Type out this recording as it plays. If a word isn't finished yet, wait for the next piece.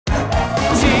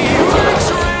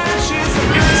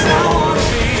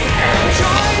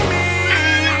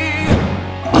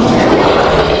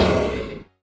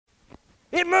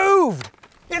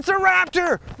It's a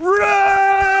raptor! Run!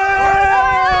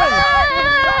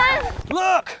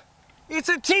 Look! It's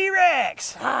a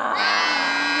T-Rex! Oh!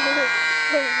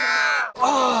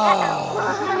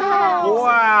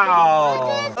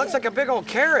 Wow! Looks like a big old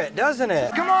carrot, doesn't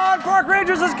it? Come on, park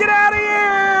rangers, let's get out of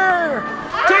here!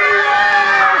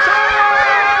 T-Rex!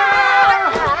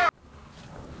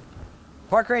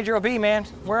 Park Ranger OB, man,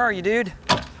 where are you, dude?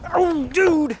 Oh,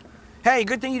 dude! Hey,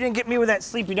 good thing you didn't get me with that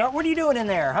sleepy dog. What are you doing in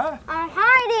there, huh? I'm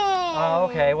hiding. Oh,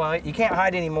 okay. Well, you can't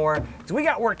hide anymore. So we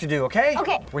got work to do, okay?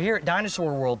 Okay. We're here at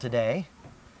Dinosaur World today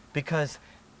because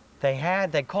they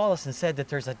called us and said that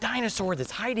there's a dinosaur that's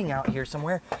hiding out here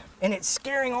somewhere, and it's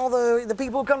scaring all the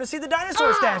people who come to see the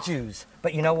dinosaur statues.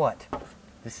 But you know what?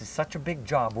 This is such a big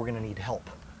job, we're gonna need help.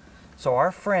 So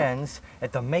our friends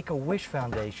at the Make-A-Wish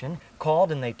Foundation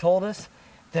called and they told us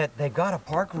that they got a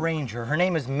park ranger. Her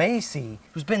name is Macy,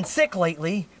 who's been sick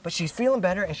lately, but she's feeling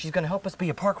better and she's gonna help us be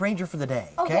a park ranger for the day,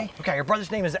 okay? Okay, your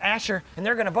brother's name is Asher, and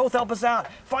they're gonna both help us out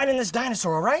finding this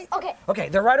dinosaur, all right? Okay. Okay,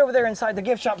 they're right over there inside the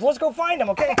gift shop, so let's go find them,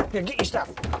 okay? Here, get your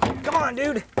stuff. Come on,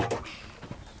 dude.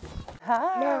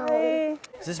 Hi.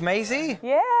 Is this Macy?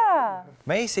 Yeah.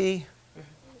 Macy.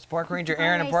 Park Ranger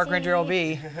Aaron and Park Ranger OB.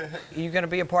 You gonna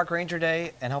be a park ranger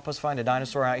day and help us find a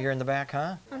dinosaur out here in the back,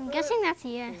 huh? I'm guessing that's a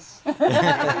yes.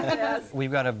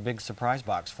 We've got a big surprise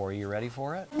box for you. You ready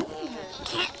for it?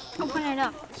 Can't open it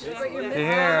up.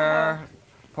 Here,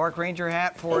 park ranger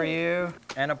hat for you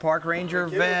and a park ranger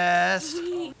vest.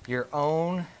 Your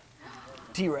own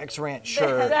T-Rex Ranch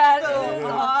shirt. That is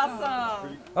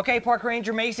awesome. Okay, Park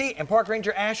Ranger Macy and Park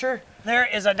Ranger Asher, there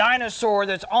is a dinosaur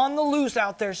that's on the loose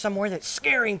out there somewhere that's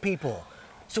scaring people.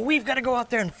 So we've got to go out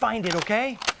there and find it,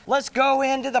 okay? Let's go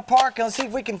into the park and see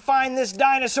if we can find this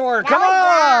dinosaur. Come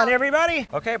on, everybody.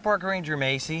 Okay, Park Ranger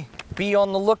Macy, be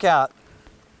on the lookout.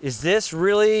 Is this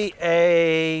really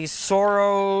a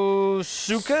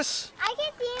Saurosuchus? I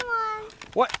can see one.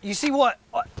 What? You see what?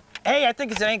 Hey, I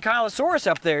think it's an Ankylosaurus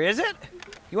up there, is it?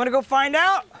 You want to go find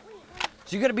out?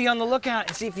 So you're going to be on the lookout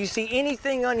and see if you see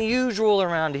anything unusual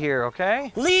around here,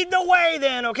 okay? Lead the way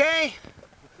then, okay?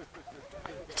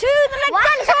 To the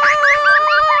next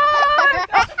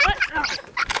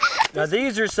dinosaur! Now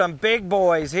these are some big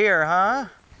boys here, huh? I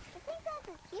think that's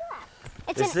a T-Rex.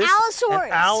 It's Is an this Allosaurus.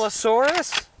 An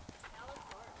Allosaurus?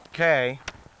 Okay.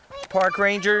 Park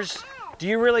Rangers, do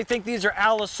you really think these are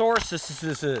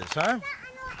Allosauruses, huh?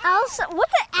 What's an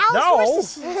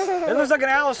Allosaurus? No. It looks like an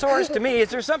Allosaurus to me. Is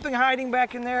there something hiding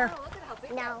back in there?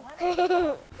 No.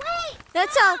 Wait.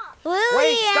 That's a Lillian.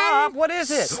 Wait, stop. What is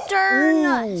it?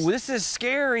 Sternus. Ooh, this is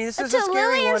scary. This is It's a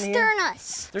scary Lillian one here.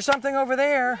 Sternus. There's something over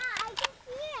there. I can see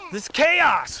it. This is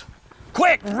chaos.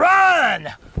 Quick,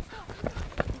 run!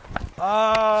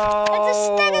 Oh. It's a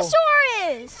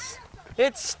Stegosaurus.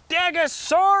 It's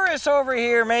Stegosaurus over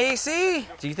here, Macy.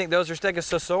 Do you think those are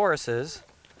Stegosauruses?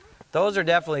 Those are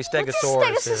definitely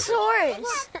Stegosauruses. It's a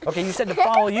Stegosaurus. Okay, you said to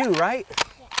follow you, right?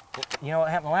 You know what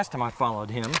happened last time I followed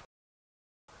him?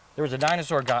 There was a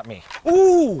dinosaur got me.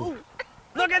 Ooh!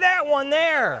 Look at that one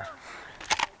there!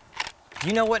 Do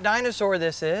you know what dinosaur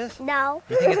this is? No.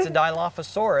 You think it's a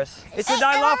Dilophosaurus? It's a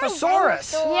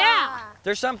Dilophosaurus! Yeah.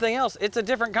 There's something else. It's a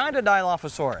different kind of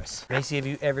Dilophosaurus. Macy, have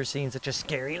you ever seen such a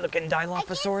scary looking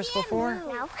Dilophosaurus before?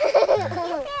 No. Look at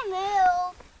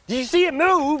move. Did you see it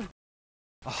move?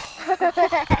 Oh.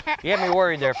 You had me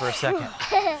worried there for a second.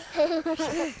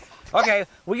 Okay,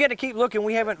 we got to keep looking.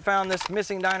 We haven't found this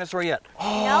missing dinosaur yet.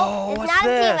 Oh, no, it's what's not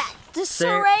this? a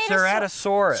T-Rex.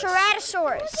 Ceratosaurus.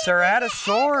 Ceratosaurus.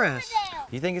 Ceratosaurus.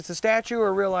 You think it's a statue or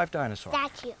a real life dinosaur?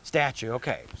 Statue. Statue,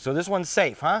 okay. So this one's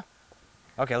safe, huh?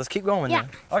 Okay, let's keep going then.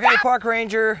 Yeah. Okay, Park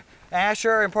Ranger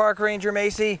Asher and Park Ranger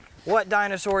Macy, what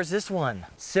dinosaur is this one?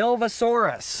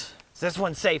 Silvosaurus. Is this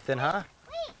one safe then, huh?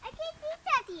 Wait, I can't see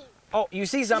something. Oh, you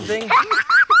see something?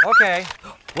 Okay.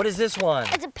 What is this one?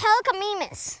 It's a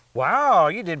Pelicomemus. Wow,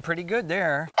 you did pretty good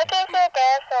there. I can't see a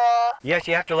dinosaur. Yes,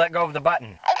 you have to let go of the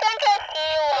button. I can't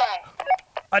see one.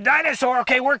 A dinosaur.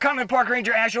 Okay, we're coming, Park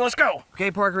Ranger Asher. Let's go.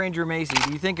 Okay, Park Ranger Macy,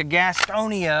 do you think a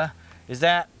Gastonia, is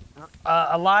that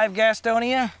a live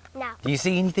Gastonia? No. Do you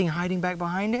see anything hiding back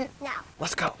behind it? No.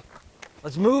 Let's go.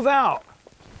 Let's move out.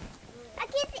 I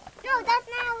can't see. No, that's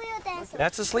not a real dinosaur.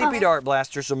 That's a sleepy dart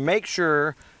blaster, so make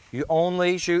sure you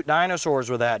only shoot dinosaurs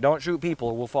with that. Don't shoot people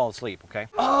or we'll fall asleep, okay?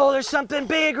 Oh, there's something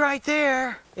big right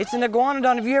there. It's an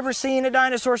iguanodon. Have you ever seen a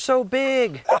dinosaur so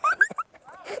big?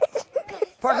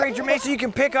 Park Ranger Mason, you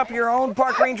can pick up your own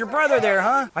Park Ranger brother there,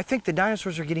 huh? I think the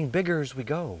dinosaurs are getting bigger as we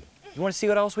go. You want to see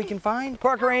what else we can find?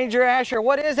 Park Ranger Asher,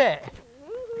 what is it?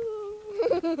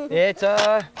 It's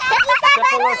a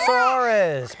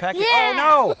Cephalosaurus. Yeah. Oh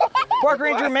no! Park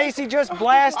Ranger Macy just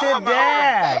blasted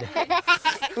Dad.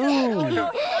 Ooh.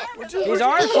 His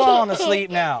arm's falling asleep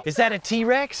now. Is that a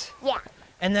T-Rex? Yeah.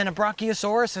 And then a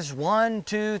Brachiosaurus is 1,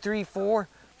 2, 3, 4,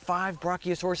 5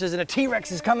 Brachiosauruses, and a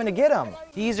T-Rex is coming to get them.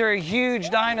 These are huge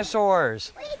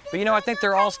dinosaurs. But you know, I think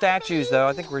they're all statues though.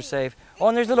 I think we're safe. Oh,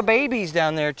 and there's little babies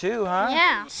down there too, huh?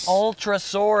 Yeah.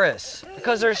 Ultrasaurus.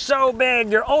 Because they're so big,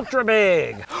 they're ultra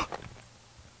big.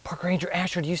 Park Ranger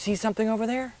Asher, do you see something over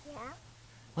there? Yeah.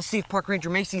 Let's see if Park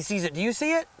Ranger Macy sees it. Do you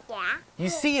see it? Yeah. You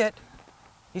see it?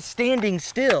 It's standing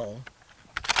still.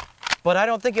 But I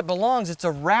don't think it belongs. It's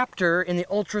a raptor in the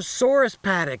Ultrasaurus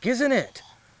paddock, isn't it?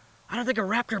 I don't think a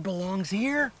raptor belongs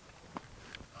here.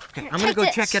 Okay, I'm gonna go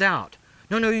check it out.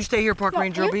 No, you stay here, Park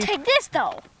Ranger OB. You take this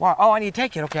though. Wow. Oh, I need to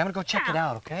take it. Okay, I'm gonna go check it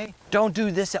out, okay? Don't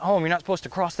do this at home. You're not supposed to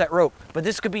cross that rope. But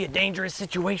this could be a dangerous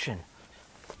situation.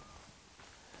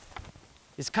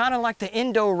 It's kind of like the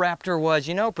Indoraptor was,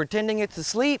 you know, pretending it's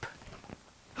asleep.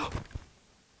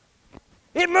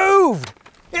 It moved!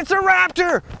 It's a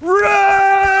raptor! Run!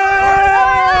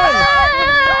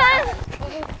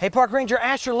 Hey, Park Ranger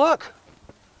Asher, look.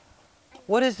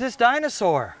 What is this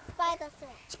dinosaur?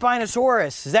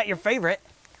 Spinosaurus. Is that your favorite?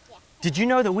 Yeah. Did you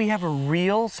know that we have a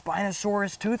real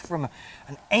Spinosaurus tooth from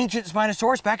an ancient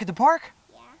Spinosaurus back at the park?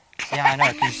 Yeah. Yeah, I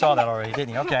know. You saw that already,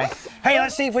 didn't you? Okay. Hey,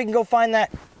 let's see if we can go find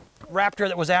that raptor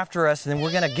that was after us, and then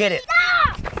we're going to get it.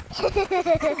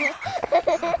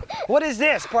 What is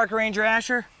this, Park Ranger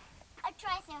Asher? A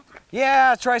triceratops.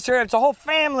 Yeah, Triceratops. It's a whole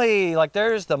family. Like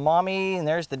there's the mommy and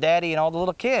there's the daddy and all the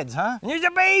little kids, huh? And there's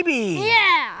a baby.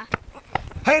 Yeah.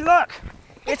 Hey, look.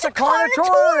 It's a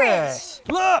Carnotaurus.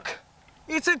 Look.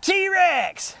 It's a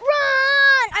T-Rex.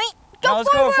 Run! Now let's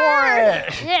go for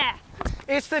it. Yeah.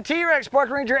 It's the T-Rex,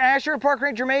 Park Ranger Asher, Park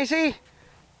Ranger Macy.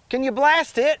 Can you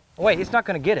blast it? Wait, it's not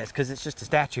going to get us because it's just a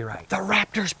statue, right? The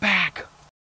raptor's back.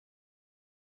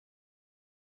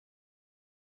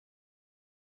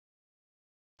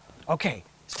 Okay,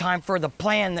 it's time for the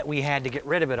plan that we had to get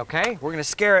rid of it, okay? We're gonna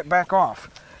scare it back off.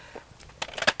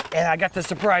 And I got the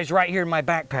surprise right here in my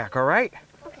backpack, all right?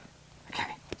 Okay,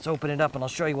 let's open it up and I'll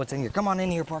show you what's in here. Come on in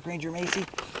here, Park Ranger Macy.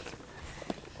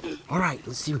 All right,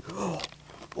 let's see.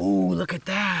 Ooh, look at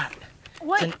that.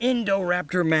 What? It's an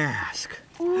Indoraptor mask.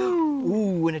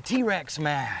 Ooh, and a T-Rex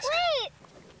mask. Wait.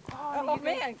 Oh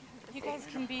man, you guys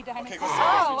can be dinosaurs. You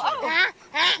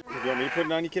want me to put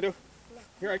it on you, kiddo?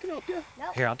 Here, I can help you.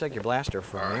 Here, I'll take your blaster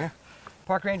from you.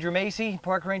 Park Ranger Macy,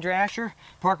 Park Ranger Asher,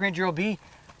 Park Ranger OB,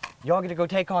 y'all get to go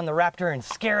take on the raptor and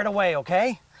scare it away,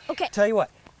 okay? Okay. Tell you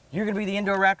what, you're gonna be the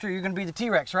Indoraptor, you're gonna be the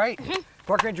T-Rex, right?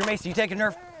 Park Ranger Macy, you take a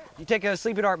Nerf, you take a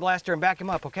Sleepy Dart blaster and back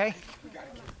him up, okay?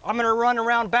 I'm gonna run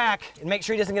around back and make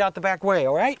sure he doesn't get out the back way,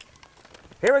 all right?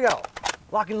 Here we go,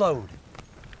 lock and load.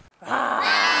 Should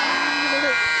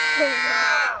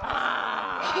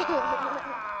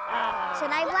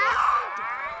I blast?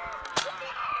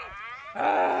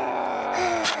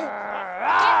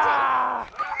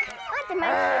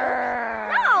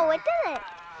 No, it didn't.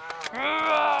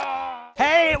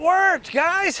 Hey, it worked,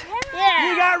 guys! Yeah.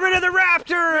 You got rid of the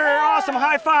raptor! Awesome,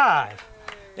 high five!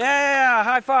 Yeah,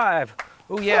 high five.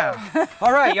 Oh yeah.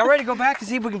 All right, y'all ready to go back to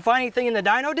see if we can find anything in the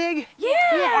dino dig?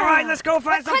 Yeah. All right, let's go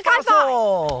find some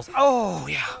fossils. Oh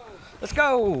yeah, let's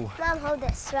go. Mom, hold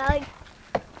this, right?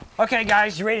 Okay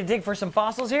guys, you ready to dig for some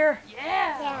fossils here?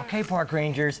 Yeah. Okay, Park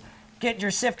Rangers, get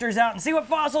your sifters out and see what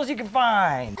fossils you can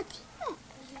find.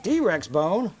 T-Rex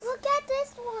bone. Look at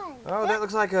this one. Oh, that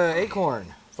looks like an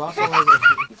acorn. Fossil.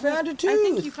 You found a tooth. I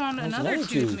think you found another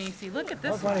tooth, Macy. Look at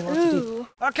this one.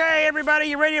 Okay, everybody,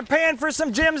 you ready to pan for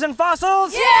some gems and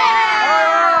fossils? Yeah!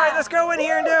 All right, let's go in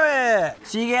here and do it.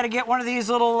 So you got to get one of these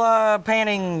little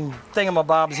panning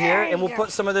thingamabobs here, and we'll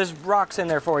put some of those rocks in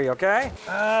there for you, okay?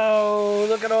 Oh,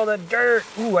 look at all the dirt.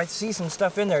 Ooh, I see some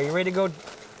stuff in there. You ready to go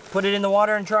put it in the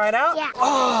water and try it out? Yeah.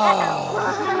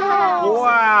 Oh,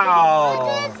 wow.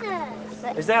 What is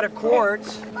this? Is that a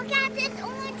quartz? Look at this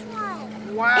orange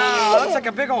one. Wow, looks like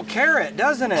a big old carrot,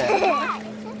 doesn't it?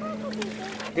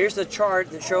 Here's the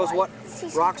chart that shows what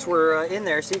rocks were in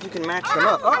there. See if you can match them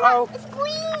up. Uh-oh. It's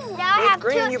green. Now I It's have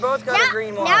green. two. You both got a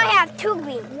green one. Now I have two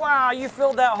green. Wow, you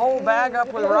filled that whole bag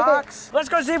up with rocks. Let's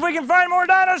go see if we can find more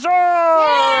dinosaurs.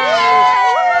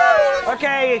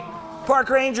 Okay, Park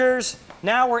Rangers,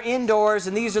 now we're indoors,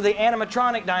 and these are the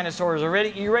animatronic dinosaurs.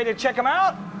 You ready to check them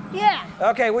out? Yeah.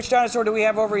 Okay, which dinosaur do we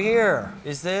have over here?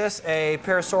 Is this a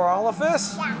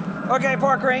Parasaurolophus? Yeah. Okay,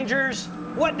 Park Rangers,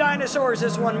 what dinosaur is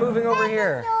this one moving over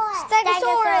here?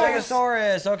 Stegosaurus.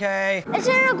 Stegosaurus, okay. It's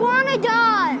an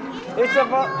iguanodon. It's a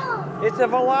It's a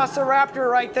velociraptor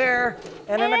right there,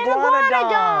 and an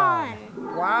iguanodon.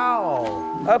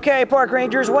 Wow. Okay, park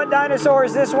rangers, what dinosaur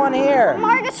is this one here?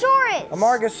 Margosaurus. A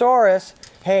Margosaurus.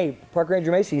 Hey, Park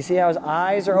Ranger Macy, you see how his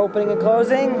eyes are opening and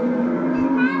closing?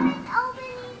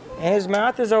 And his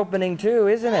mouth is opening too,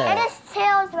 isn't it? And his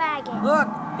tail's wagging. Look,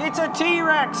 it's a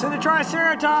T-Rex and a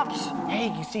Triceratops.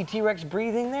 Hey, you see T-Rex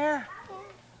breathing there?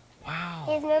 Wow.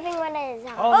 He's moving one of his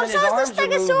arms. Oh, so is the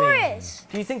Stegosaurus.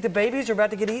 Do you think the babies are about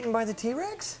to get eaten by the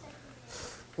T-Rex?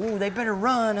 Ooh, they better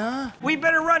run, huh? We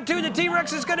better run too. The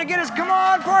T-Rex is gonna get us. Come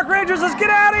on, Park Rangers, let's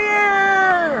get out of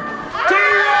here!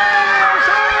 T-Rex!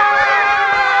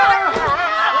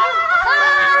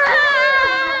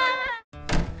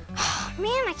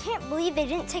 Man, I can't believe they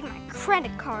didn't take my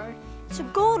credit card. It's a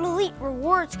Gold Elite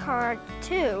Rewards card,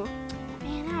 too.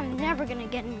 Man, I'm never gonna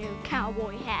get a new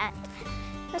cowboy hat.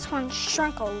 This one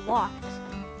shrunk a lot.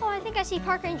 Oh, I think I see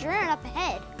Park Ranger Aaron up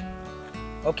ahead.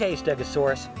 Okay,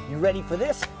 Stegosaurus, you ready for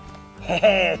this?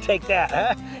 Take that,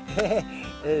 huh?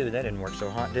 Ooh, that didn't work so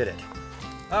hot, did it?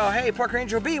 Oh, hey, Park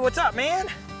Ranger B, what's up, man?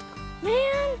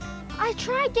 Man, I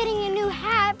tried getting a new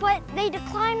hat, but they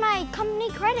declined my company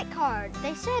credit card.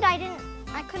 They said I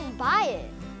couldn't buy it.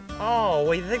 Oh,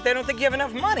 well, they don't think you have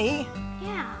enough money?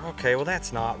 Yeah. Okay, well,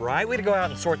 that's not right. We had to go out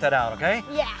and sort that out, okay?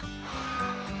 Yeah.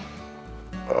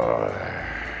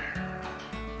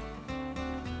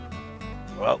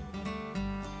 Well,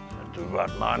 it's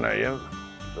about 9 a.m.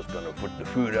 Just gonna put the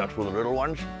food out for the little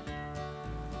ones.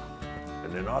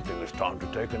 And then I think it's time to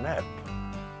take a nap.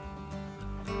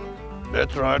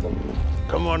 That's right.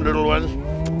 Come on, little ones.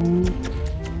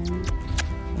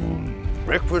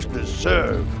 Breakfast is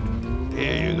served.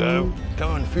 Here you go.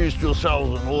 Come and feast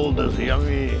yourselves on all this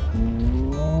yummy.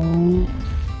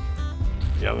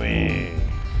 Yummy.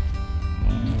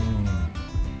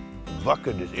 The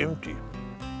bucket is empty.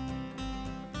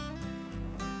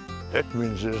 That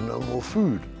means there's no more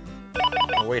food.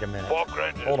 Oh, wait a minute. Park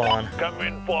Rangers. Hold on. Come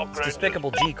in, Park Rangers. It's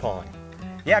Despicable G calling.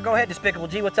 Yeah, go ahead, Despicable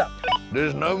G, what's up?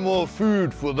 There's no more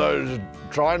food for those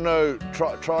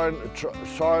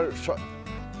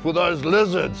for those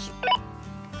lizards.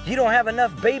 You don't have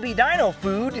enough baby dino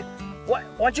food. Why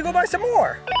don't you go buy some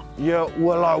more? Yeah,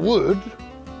 well, I would,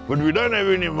 but we don't have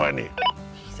any money.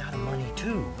 He's out of money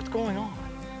too. What's going on?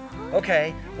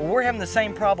 Okay, well, we're having the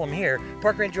same problem here.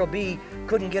 Park Ranger B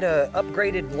couldn't get a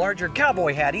upgraded, larger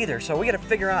cowboy hat either, so we gotta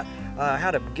figure out how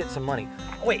to get some money.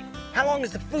 Oh, wait, how long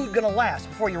is the food gonna last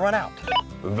before you run out?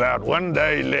 About 1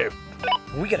 day left.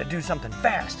 We gotta do something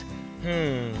fast.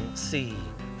 Let's see.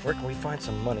 Where can we find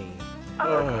some money?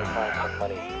 Where can we find some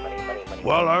money?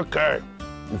 Well, okay.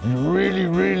 If you really,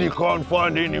 really can't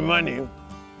find any money,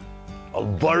 I'll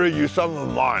borrow you some of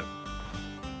mine.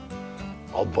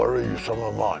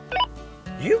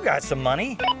 You got some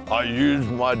money? I used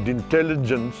my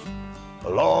intelligence a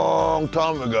long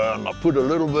time ago, and I put a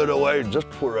little bit away just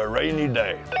for a rainy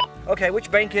day. Okay, which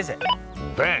bank is it?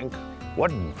 Bank?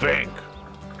 What bank?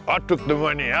 I took the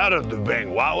money out of the bank.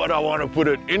 Why would I want to put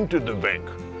it into the bank?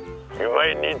 You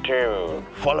may need to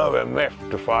follow a map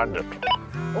to find it.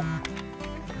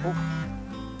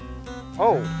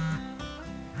 Oh.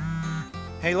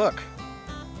 Hey, look.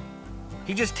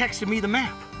 He just texted me the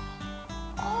map.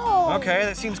 Oh. Okay,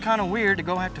 that seems kind of weird to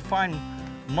go have to find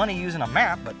money using a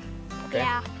map, but okay.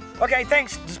 Yeah. Okay,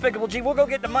 thanks, Despicable G. We'll go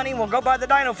get the money and we'll go buy the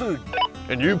dino food.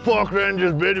 And you park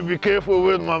rangers better be careful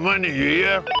with my money, you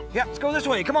hear? Yeah, let's go this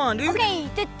way. Come on, dude. Okay.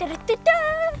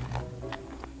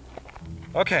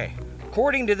 Okay,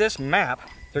 according to this map,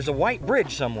 there's a white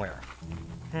bridge somewhere.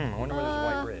 I wonder where there's a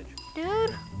white bridge.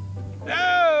 Dude.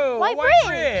 No! White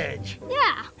bridge!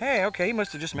 Yeah. Hey, okay, he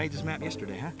must have just made this map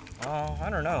yesterday, huh? Oh, I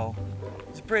don't know.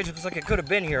 This bridge looks like it could have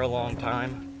been here a long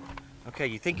time. Okay,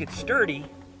 you think it's sturdy?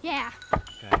 Yeah.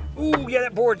 Okay. Ooh, yeah,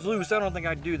 that board's loose. I don't think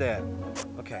I'd do that.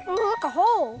 Okay. Ooh, look, a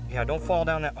hole. Yeah, don't fall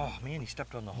down that. Oh, man, he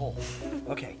stepped on the hole.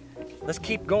 Okay, let's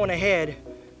keep going ahead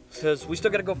because we still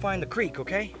got to go find the creek,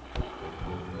 okay?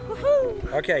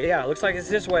 Woohoo! Okay, yeah, looks like it's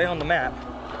this way on the map.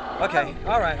 Okay,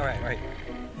 all right.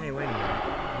 Hey, wait a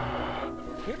minute.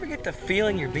 You ever get the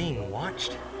feeling you're being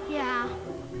watched? Yeah.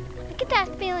 I get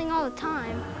that feeling all the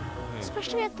time,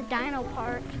 especially at the dino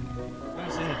park. I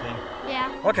don't see anything.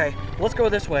 Yeah. Okay, let's go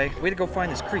this way. We have to go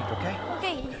find this creek, okay?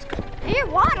 Okay. Here,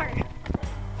 water.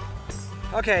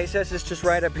 Okay, it says it's just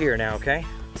right up here now, okay?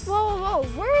 Whoa.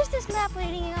 Where is this map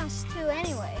leading us to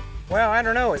anyway? Well, I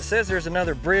don't know. It says there's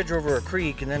another bridge over a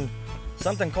creek and then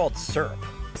something called SURP.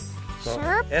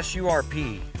 SURP?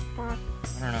 S-U-R-P. I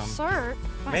don't know. SURP?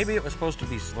 Maybe it was supposed to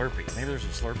be Slurpee. Maybe there's a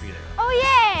Slurpee there. Oh,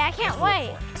 yay! I can't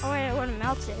wait. Oh, wait, it would have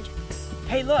melted.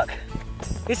 Hey, look.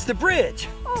 It's the bridge.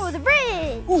 Oh, the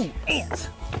bridge. Ooh, ants.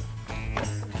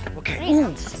 Okay. Okay,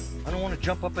 ooh, I don't want to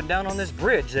jump up and down on this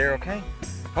bridge there, okay?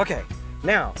 Okay,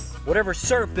 now, whatever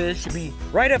syrup is should be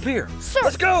right up here. Syrup.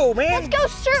 Let's go, man. Let's go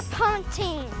syrup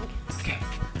hunting. Okay,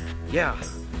 yeah,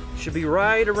 should be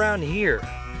right around here.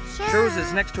 Sure. Shows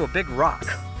it's next to a big rock.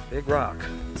 Big rock.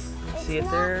 See it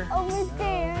there? Not over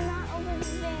there, not over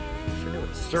there. Should know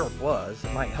what syrup was.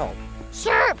 It might help.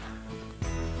 Syrup.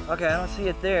 Okay, I don't see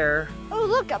it there. Oh,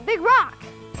 look, a big rock.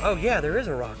 Oh yeah, there is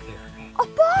a rock there. A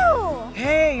bottle.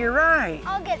 Hey, you're right.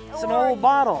 I'll get It's an old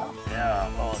bottle. Yeah,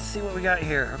 well, let's see what we got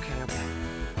here. Okay.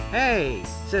 Hey, it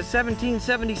says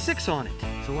 1776 on it.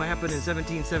 So what happened in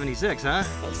 1776, huh?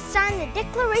 They signed the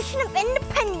Declaration of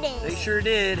Independence. They sure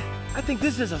did. I think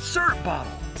this is a syrup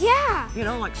bottle. Yeah. You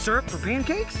know, like syrup for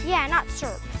pancakes? Yeah, not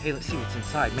syrup. Hey, let's see what's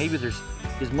inside. Maybe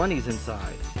his money's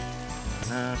inside.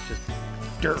 No, it's just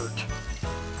dirt.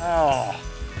 Oh,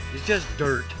 it's just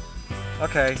dirt.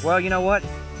 Okay, well, you know what?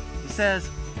 It says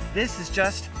this is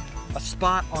just a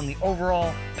spot on the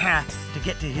overall path to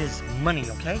get to his money,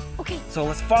 okay? Okay. So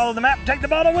let's follow the map and take the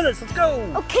bottle with us. Let's go.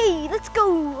 Okay, let's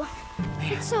go.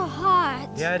 It's so hot.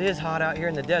 Yeah, it is hot out here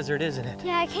in the desert, isn't it?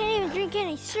 Yeah, I can't even drink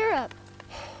any syrup.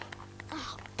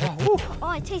 Oh, All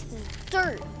I taste is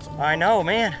dirt. I know,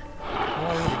 man.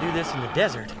 Well, we need to do this in the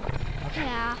desert. Okay.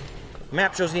 Yeah.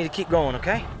 Map shows need to keep going,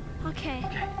 okay? Okay.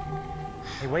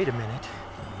 Hey, wait a minute.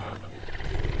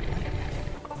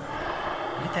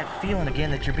 Get that feeling again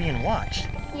that you're being watched.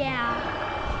 Yeah.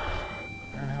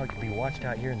 I don't know how it could be watched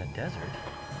out here in the desert.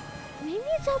 Maybe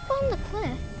it's up on the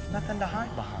cliff. Nothing to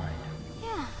hide behind.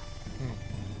 Yeah.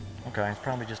 Okay, it's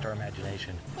probably just our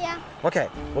imagination. Yeah. Okay,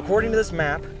 well, according to this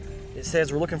map, it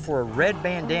says we're looking for a red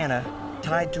bandana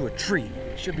tied to a tree.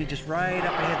 It should be just right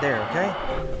up ahead there, okay?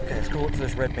 Okay, let's go look for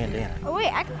this red bandana. Oh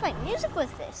wait, I can play music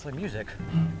with this. Play music.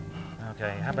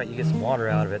 Okay, how about you get some water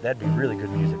out of it? That'd be really good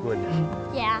music, wouldn't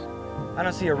it? Yeah. I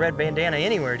don't see a red bandana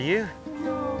anywhere, do you?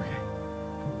 No.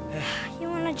 You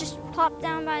wanna just plop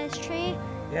down by this tree?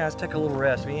 Yeah, let's take a little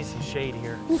rest. We need some shade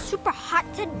here. It's super hot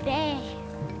today.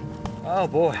 Oh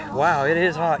boy, wow, it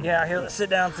is hot. Yeah, here, let's sit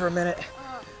down for a minute.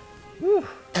 Whew.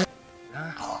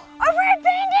 A red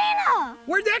bandana!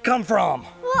 Where'd that come from?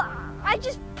 Well, I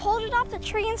just pulled it off the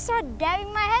tree and started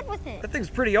dabbing my head with it. That thing's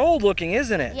pretty old looking,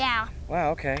 isn't it? Yeah.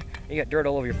 Wow, okay. You got dirt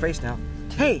all over your face now.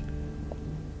 Hey,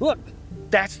 look,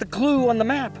 that's the clue on the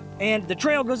map. And the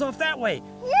trail goes off that way.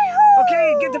 Yahoo!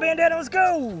 Okay, get the bandana, let's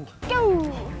go.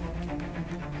 Go!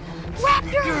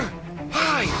 Raptor!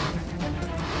 Hide!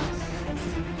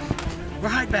 We're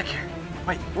hiding back here.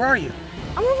 Wait, where are you?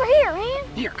 I'm over here, man.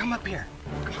 Here, come up here.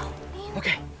 Come on.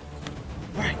 Okay.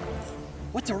 All right.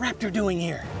 What's a raptor doing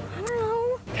here? I don't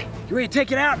know. Okay, you ready to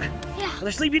take it out? Yeah. Are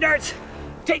there sleepy darts?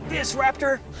 Take this,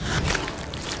 raptor.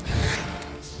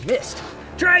 Missed.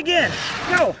 Try again.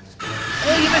 Go.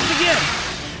 Oh, you missed again.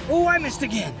 Oh, I missed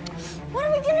again. What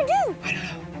are we gonna do? I don't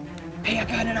know. Hey, I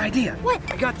got an idea. What?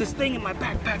 I got this thing in my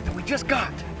backpack that we just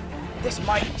got. This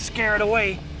might scare it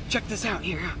away. Check this out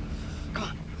here. Come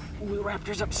on. Ooh, the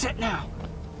raptor's upset now.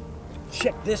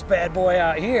 Check this bad boy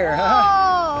out here,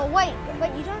 huh? Oh, wait,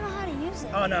 but you don't know how to use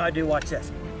it. Oh, no, I do. Watch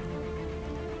this.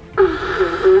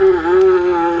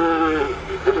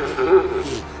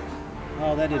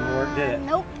 Oh, that didn't work, did it?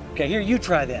 Nope. Okay, here, you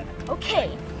try then.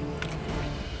 Okay.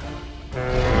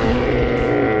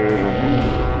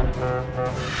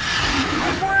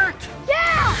 It worked!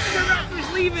 Yeah! The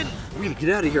raptor's leaving. We gotta get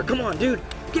out of here. Come on, dude.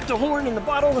 Get the horn and the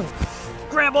bottle and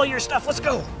grab all your stuff. Let's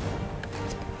go.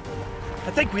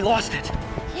 I think we lost it.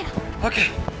 Yeah. Okay.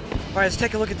 All right, let's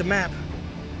take a look at the map.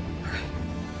 All right.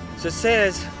 So it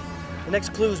says the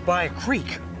next clue is by a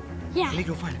creek. Yeah. Let me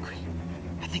go find a creek.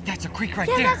 I think that's a creek right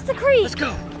Yeah, there. that's the creek. Let's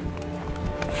go.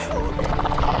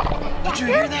 Did you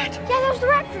hear that? Yeah, that was the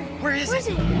raptor. Where is it?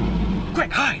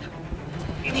 Quick, hide.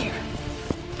 In here.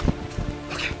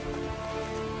 Okay.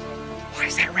 Why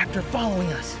is that raptor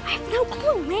following us? I have no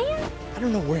clue, man. I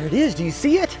don't know where it is. Do you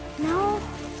see it? No.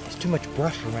 There's too much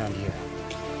brush around here.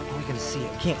 How are we gonna see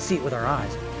it? We can't see it with our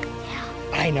eyes. Yeah.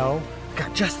 I know.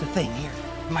 Got just the thing here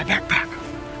in my backpack.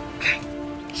 Okay.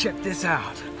 Check this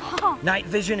out. Oh. Night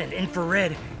vision and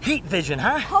infrared heat vision,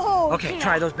 huh? Oh, okay, yeah.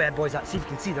 try those bad boys out. See if you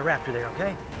can see the raptor there,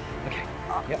 okay? Okay.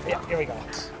 Yep, here we go.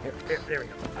 There we go. Okay, there we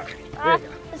go.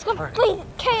 It's All right. complete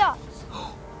chaos.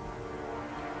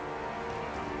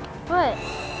 What?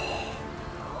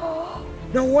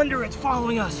 No wonder it's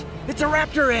following us. It's a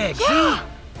raptor egg, Yeah. see?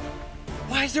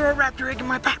 Why is there a raptor egg in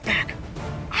my backpack?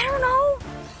 I don't know.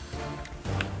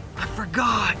 I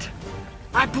forgot.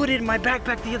 I put it in my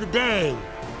backpack the other day.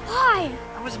 Why?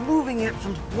 I was moving it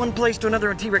from one place to another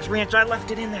on T-Rex Ranch. I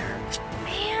left it in there.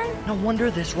 Man. No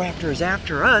wonder this raptor is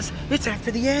after us. It's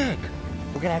after the egg.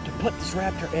 We're gonna have to put this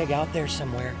raptor egg out there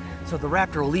somewhere so the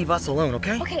Raptor will leave us alone,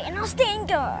 okay? Okay, and I'll stay in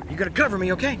guard. You're gonna cover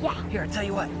me, okay? Yeah. Here, I'll tell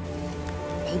you what.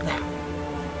 Hold that.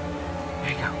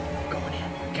 There you go. Going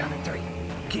in. Count to 3.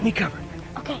 Keep me covered.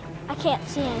 Okay, I can't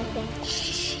see anything.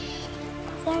 Shh.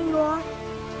 There you are.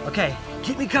 Okay,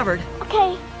 keep me covered.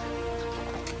 Okay.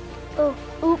 Oh,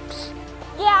 oops.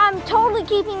 Yeah, I'm totally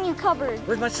keeping you covered.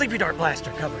 Where's my sleepy dart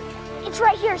blaster coverage? It's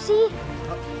right here, see?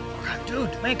 Oh, God,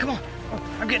 dude, man, come on. Oh,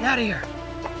 I'm getting out of here.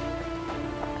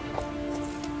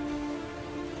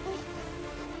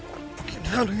 Getting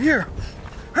out of here.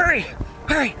 Hurry,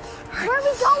 hurry. Where are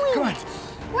we going? Come on.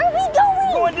 Where are we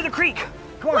going? Go into the creek.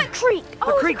 Come on. What creek?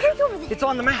 The creek. The creek over there. It's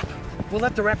on the map. We'll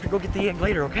let the Raptor go get the egg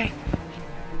later, okay?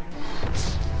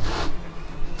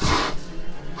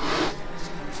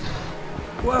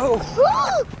 Whoa.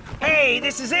 Hey,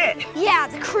 this is it. Yeah,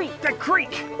 the creek. The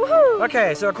creek. Woohoo.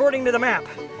 Okay, so according to the map,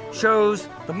 shows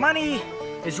the money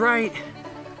is right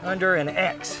under an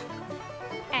X.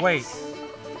 X. Wait,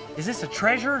 is this a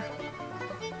treasure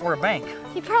or a bank?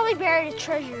 He probably buried a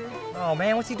treasure. Oh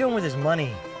man, what's he doing with his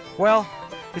money? Well,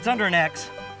 it's under an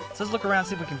X. So let's look around and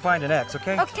see if we can find an X,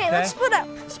 okay? Okay, let's split up.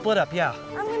 Split up, yeah.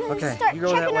 I'm gonna Okay, start you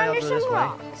go that checking way, I'll under go this some way.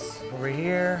 rocks. Over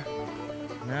here.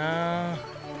 No.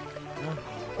 No.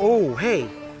 Oh, hey,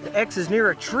 the X is near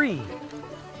a tree.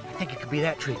 I think it could be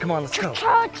that tree. Come on, let's go.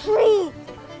 Tree.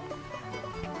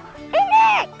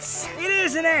 An X. It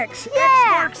is an X. Yeah.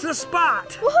 X marks the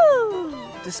spot.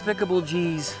 Woohoo. Despicable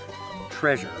G's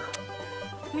treasure.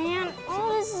 Man,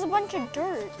 all this is a bunch of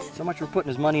dirt. So much for putting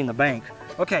his money in the bank.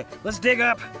 Okay, let's dig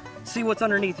up, see what's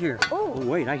underneath here. Oh. Oh,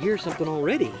 wait, I hear something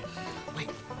already. Wait.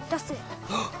 That's it.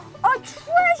 A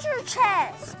treasure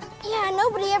chest. Yeah,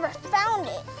 nobody ever found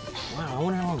it. Wow, I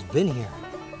wonder how long it's been here.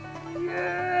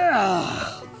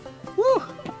 Yeah! Woo!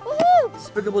 Woohoo!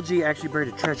 Despicable G actually buried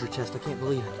a treasure chest. I can't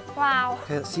believe it. Wow.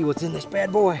 Okay, let's see what's in this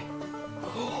bad boy.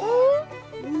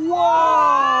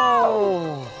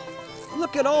 Whoa!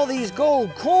 Look at all these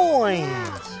gold coins.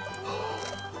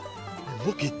 And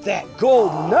look at that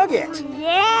gold nugget.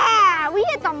 Yeah, we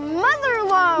hit the mother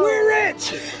lode. We're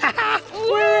rich.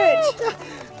 We're rich.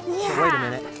 Yeah. So wait a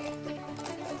minute.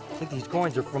 I think these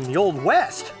coins are from the Old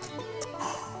West.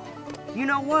 You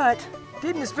know what?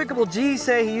 Didn't Despicable G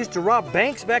say he used to rob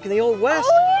banks back in the Old West?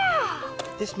 Oh, yeah.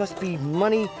 This must be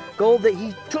money, gold that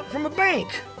he took from a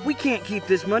bank. We can't keep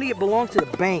this money. It belongs to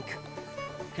the bank.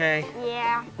 Okay?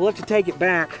 Yeah. We'll have to take it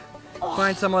back.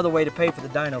 Find some other way to pay for the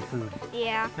dino food.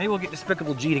 Yeah. Maybe we'll get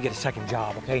Despicable G to get a second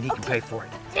job, okay? And he can pay for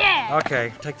it. Yeah.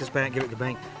 Okay, take this back, give it to the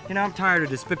bank. You know, I'm tired of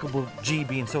Despicable G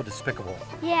being so despicable.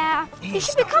 Yeah. You should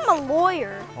Stop. become a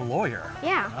lawyer. A lawyer?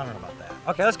 Yeah. I don't know about that.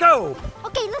 Okay, let's go.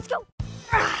 Okay, let's go.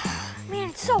 Man,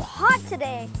 it's so hot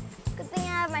today. Good thing I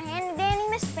have my handy dandy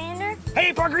Miss Fander.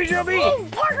 Hey, Park Ranger OB. Oh,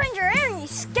 Park Ranger Aaron, you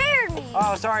scared me.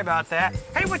 Oh, sorry about that.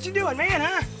 Hey, what you doing, man,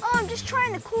 huh? Oh, I'm just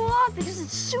trying to cool off because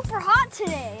it's super hot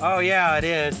today. Oh, yeah, it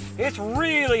is. It's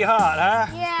really hot, huh?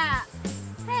 Yeah.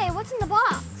 Hey, what's in the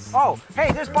box? Oh,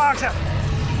 hey, this box up.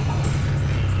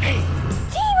 Hey,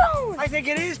 T-Bone. I think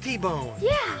it is T-Bone.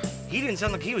 Yeah. He didn't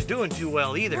sound like he was doing too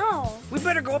well either. No. We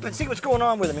better go up and see what's going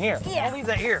on with him here. Yeah. I'll leave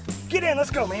that here. Get in,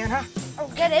 let's go, man, huh?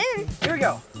 Oh, get in. Here we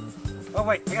go. Oh,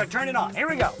 wait, I gotta turn it on. Here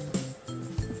we go.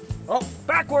 Oh,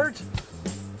 backwards.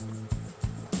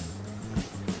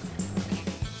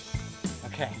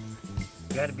 Okay,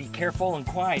 you gotta be careful and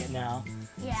quiet now.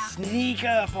 Yeah. Sneak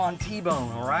up on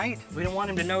T-Bone, all right? We don't want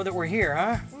him to know that we're here,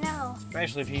 huh? No.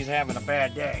 Especially if he's having a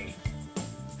bad day. I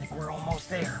think we're almost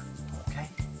there, okay?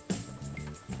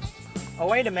 Oh,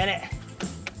 wait a minute.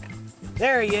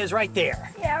 There he is, right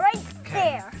there. Yeah, right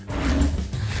there.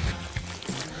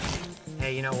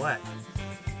 Hey, you know what?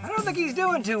 I don't think he's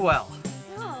doing too well.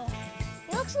 No.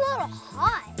 He looks a little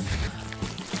hot.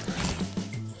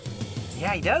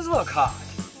 Yeah, he does look hot.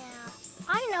 Yeah.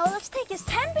 I know. Let's take his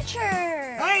temperature.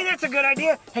 Hey, that's a good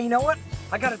idea. Hey, you know what?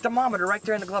 I got a thermometer right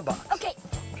there in the glove box. Okay.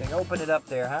 Okay, open it up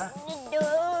there, huh?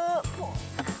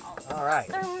 All right.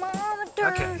 Thermometer.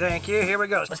 Okay, thank you. Here we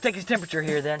go. Let's take his temperature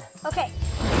here then. Okay.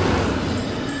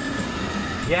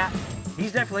 Yeah,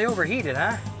 he's definitely overheated,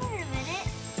 huh? Wait a minute.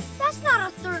 That's not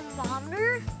a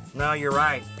thermometer. No, you're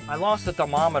right. I lost the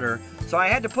thermometer, so I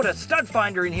had to put a stud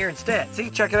finder in here instead. See,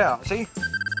 check it out. See?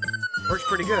 Works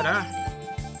pretty good, huh?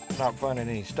 Not finding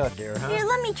any stud there, huh? Here,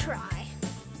 let me try.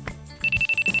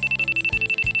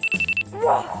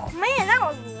 Whoa, man, that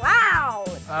was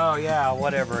loud. Oh, yeah,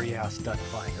 whatever. Yeah, stud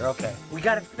finder. Okay. We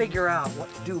got to figure out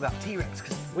what to do about T-Rex,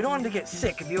 because we don't want him to get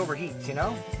sick if he overheats, you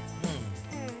know?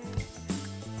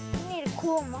 We need to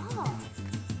cool him off.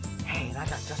 Hey, and I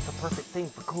got just the perfect thing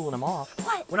for cooling him off.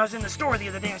 What? When I was in the store the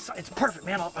other day, I saw it's perfect,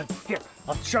 man. Here,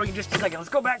 I'll show you in just a second. Let's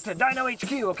go back to Dino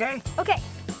HQ, okay? Okay.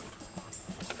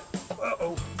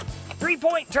 Uh-oh.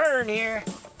 3-point turn here.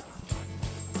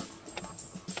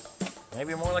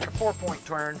 Maybe more like a 4-point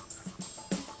turn.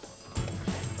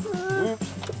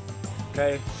 Oops.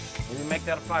 Okay, maybe make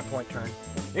that a 5-point turn.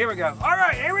 Here we go. All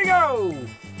right, here we go.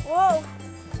 Whoa.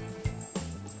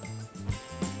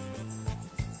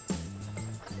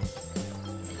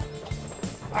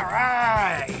 All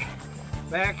right.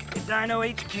 Back at Dino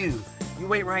HQ. You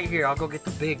wait right here. I'll go get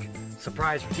the big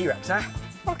surprise for T-Rex, huh?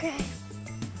 Okay. All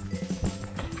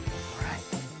right.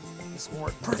 This will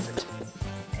work perfect.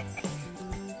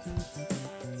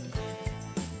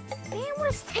 Man,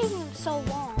 what's taking so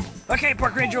long? Okay,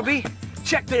 Park Ranger B,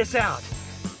 check this out.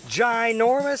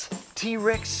 Ginormous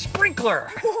T-Rex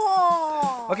sprinkler.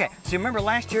 Whoa. Okay, so remember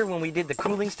last year when we did the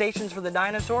cooling stations for the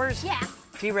dinosaurs? Yeah.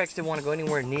 T-Rex didn't want to go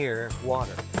anywhere near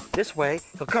water. This way,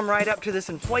 he'll come right up to this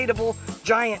inflatable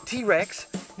giant T-Rex,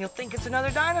 and he'll think it's another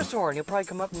dinosaur, and he'll probably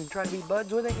come up and try to be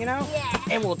buds with it, you know? Yeah.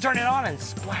 And we'll turn it on and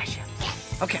splash him.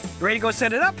 Yes. Okay, you ready to go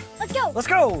set it up? Let's go. Let's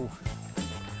go.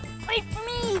 Wait for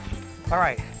me. All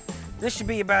right, this should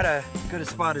be about as good a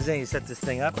spot as any to set this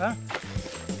thing up, huh?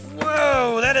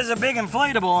 Whoa, that is a big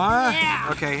inflatable, huh? Yeah.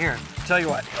 Okay, here, tell you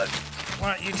what,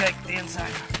 why don't you take the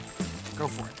inside? Go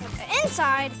for it. The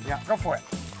inside? Yeah, go for it.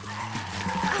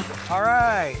 All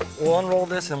right, we'll unroll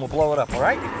this and we'll blow it up, all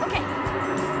right? Okay.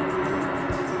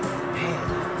 Man,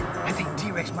 I think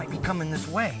T-Rex might be coming this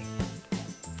way.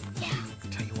 Yeah.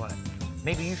 Tell you what,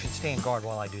 maybe you should stand guard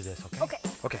while I do this, okay? Okay.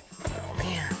 Okay. Oh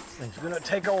man, this thing's gonna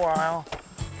take a while.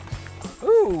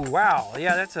 Ooh, wow,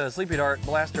 yeah, that's a sleepy dart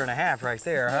blaster and a half right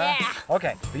there, huh? Yeah.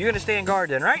 Okay, but you're gonna stay in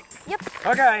guard then, right? Yep.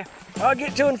 Okay, I'll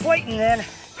get to inflating then.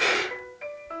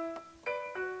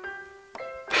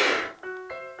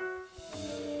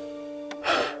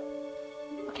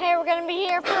 Okay, we're gonna be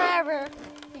here forever.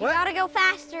 You What? gotta go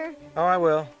faster. Oh, I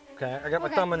will. Okay, I got my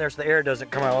Okay. thumb in there so the air doesn't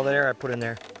come out. All the air I put in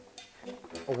there.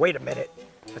 Oh, wait a minute.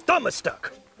 My thumb is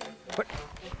stuck. What?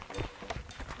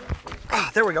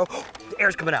 Ah, there we go. The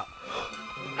air's coming out.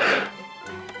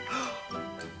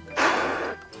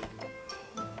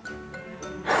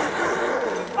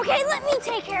 Okay, let me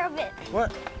take care of it.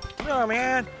 What? No,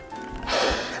 man.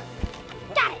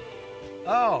 Got it.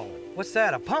 Oh, what's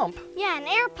that, a pump? Yeah, an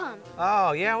air pump.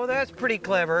 Oh, yeah, well, that's pretty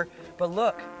clever. But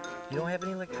look, you don't have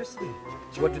any electricity.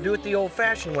 So what to do it the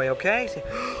old-fashioned way, okay? See?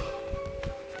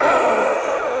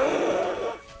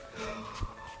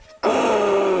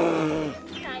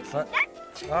 Nice. What?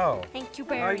 Oh. Thank you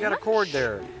very Oh, you got a much. cord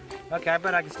there. Okay, I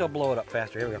bet I can still blow it up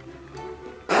faster. Here we go.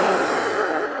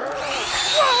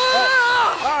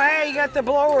 Oh, hey, you got the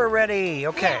blower ready.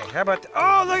 Okay, how about,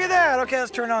 oh, look at that. Okay,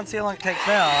 let's turn it on, see how long it takes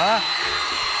now, huh?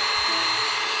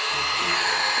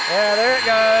 Yeah, there it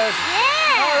goes.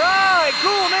 Yeah. All right,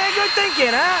 cool, man. Good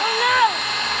thinking, huh? Oh no.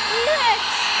 T-Rex.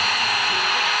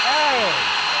 Hey,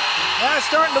 that's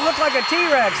starting to look like a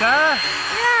T-Rex, huh? Yeah.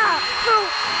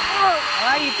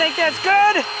 You think that's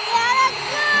good? Yeah, that's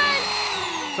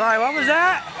good. Sorry, what was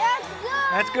that? That's good.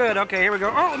 That's good. Okay, here we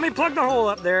go. Oh, let me plug the hole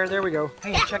up there. There we go.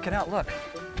 Hey, check it out. Look,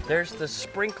 there's the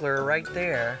sprinkler right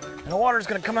there. And the water's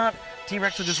going to come out.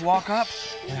 T-Rex will just walk up.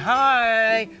 And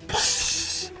hi.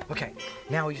 Okay,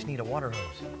 now we just need a water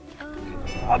hose.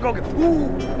 Okay, I'll go get, ooh.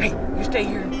 Hey, you stay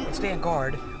here and stay on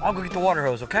guard. I'll go get the water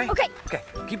hose, okay? Okay. Okay,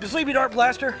 keep the sleepy dart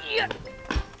blaster. Yeah.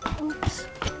 Oops.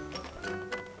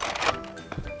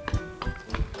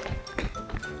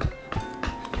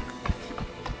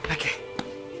 Okay,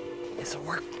 this'll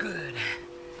work good.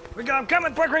 We got, I'm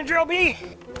coming, Park Ranger LB.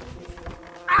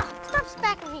 Ow, stop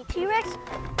smacking me, T-Rex.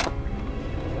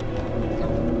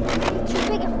 Too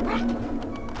big of a crack.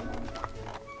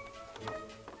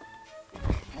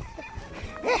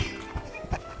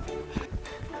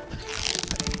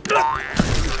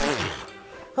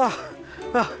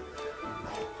 Oh.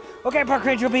 Okay, Park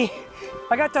Ranger B,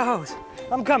 I got the hose.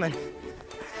 I'm coming.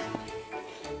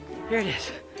 Here it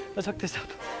is. Let's hook this up.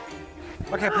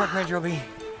 Okay, Park Ranger B,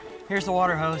 here's the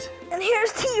water hose. And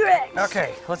here's T-Rex.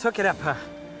 Okay, let's hook it up, huh?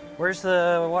 Where's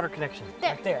the water connection?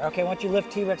 There. Right there. Okay, why don't you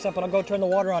lift T-Rex up and I'll go turn the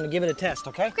water on and give it a test,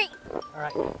 okay? Great. All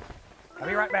right. I'll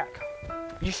be right back.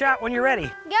 You shout when you're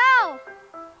ready. Go.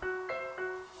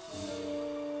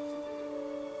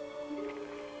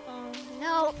 Oh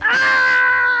no.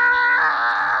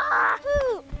 Ah!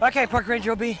 Ooh. Okay, Park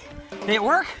Ranger B. Did it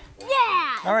work? Yeah.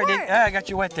 All right, worked. I got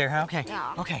you wet there, huh? Okay.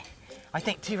 Yeah. Okay. I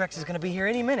think T-Rex is gonna be here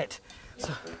any minute.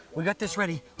 So we got this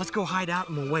ready. Let's go hide out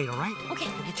and we'll wait, all right? Okay.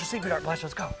 Get your sleepy dart blaster,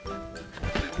 let's go.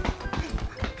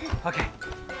 Okay.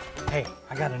 Hey,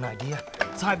 I got an idea.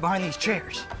 Let's hide behind these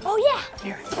chairs. Oh yeah.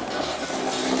 Here.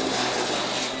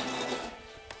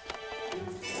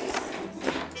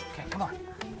 Okay, come on.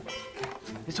 Okay.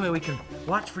 This way we can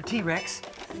watch for T-Rex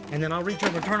and then I'll reach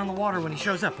over and turn on the water when he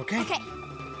shows up, okay? Okay.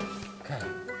 Okay.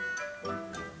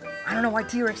 I don't know why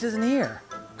T-Rex isn't here.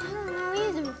 I don't know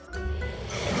either.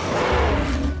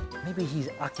 Maybe he's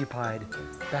occupied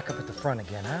back up at the front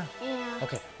again, huh? Yeah.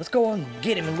 Okay, let's go and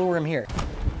get him and lure him here.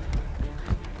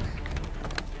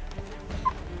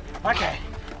 Okay,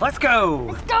 let's go.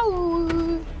 Let's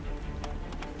go.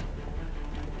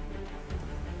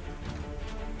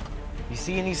 You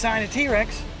see any sign of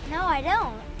T-Rex? No, I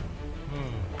don't.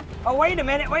 Oh, wait a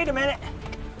minute, wait a minute.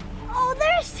 Oh,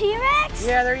 there's T-Rex.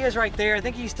 Yeah, there he is right there. I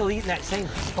think he's still eating that same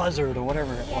buzzard or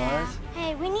whatever it was.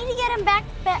 Hey, we need to get him back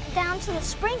down to the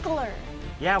sprinkler.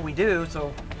 Yeah, we do,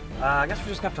 so I guess we're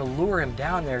just gonna have to lure him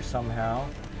down there somehow.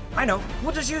 I know,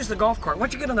 we'll just use the golf cart. Why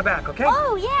don't you get on the back, okay?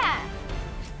 Oh, yeah.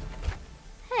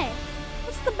 Hey,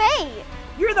 what's the bait?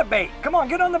 You're the bait. Come on,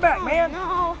 get on the back, man.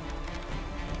 No.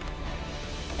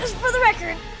 Just for the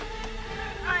record,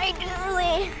 I didn't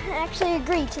really actually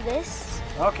agree to this.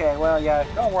 Okay, well, yeah,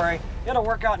 don't worry. It'll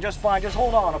work out just fine. Just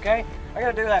hold on, okay? I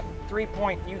gotta do that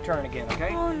 3-point U-turn again,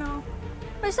 okay? Oh, no.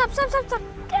 Wait, stop.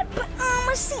 Gotta put on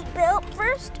my seatbelt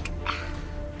first.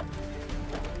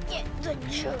 Get the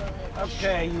jug.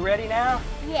 Okay, you ready now?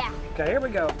 Yeah. Okay, here we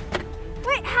go.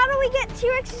 Wait, how do we get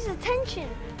T-Rex's attention?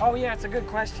 Oh, yeah, it's a good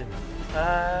question.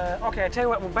 Okay, I tell you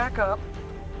what, we'll back up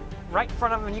right in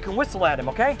front of him and you can whistle at him,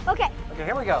 okay? Okay. Okay,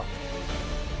 here we go.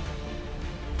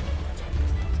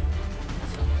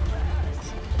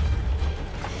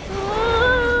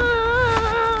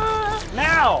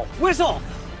 Now, whistle!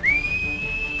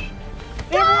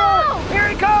 Everyone, here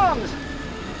he comes!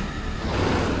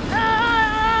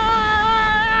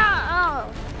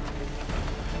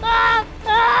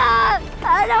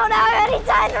 I don't have any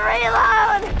time to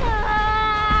reload!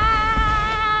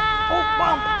 Oh,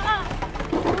 bump!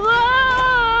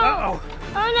 Uh-oh.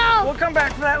 Oh no! We'll come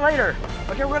back to that later.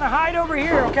 Okay, we're gonna hide over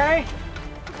here, okay?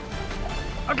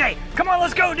 Okay, come on,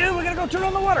 let's go, dude. We're gonna go turn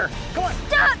on the water. Come on.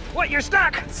 Stuck! What, you're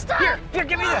stuck? Stuck! Here,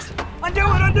 give me this. Undo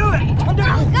it. Undo it. Oh,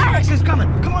 got T-Rex it. is coming.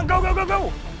 Come on, go.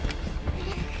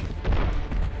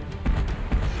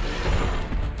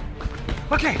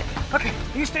 Okay.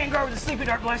 You stand guard with the sleepy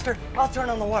dart blaster. I'll turn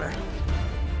on the water.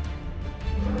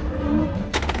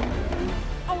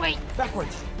 Oh, wait.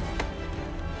 Backwards.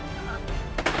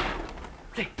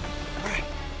 Okay. All right.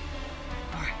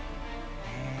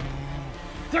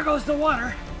 And there goes the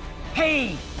water.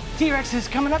 Hey, T-Rex is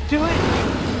coming up to it.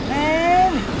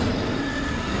 And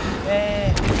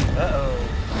uh-oh.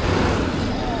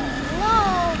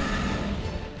 No!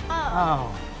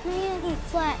 Oh, Man, he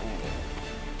flattened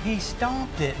it. he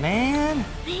stomped it, man.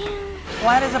 Man.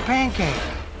 Flat as a pancake.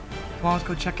 Come on, let's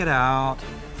go check it out.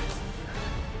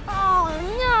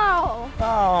 Oh, no!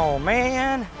 Oh,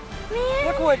 man. Man.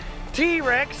 Look what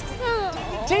T-Rex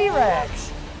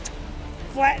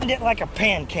flattened it like a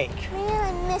pancake.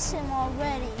 Man, I miss him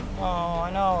already. Oh,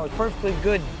 I know. It's perfectly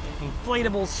good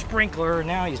inflatable sprinkler.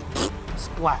 Now he's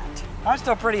splat. I'm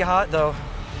still pretty hot, though.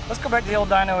 Let's go back to the old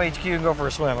Dino HQ and go for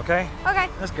a swim, okay? Okay.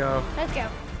 Let's go. Let's go.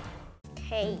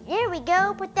 Okay, there we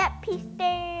go. Put that piece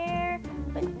there.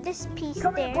 Put this piece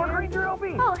Come there. in, Park Ranger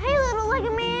LB. Oh, hey, little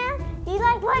Lego man. Do you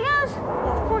like Legos?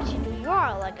 Well, of course you do. You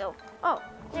are a Lego. Oh,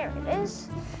 there it is.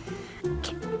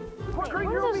 Park Wait, Ranger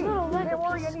where are those LB. little Lego Don't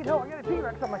worry, I pieces? need help. I got a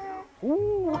T-Rex on my...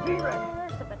 Ooh, T-Rex. Oh,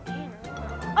 there's the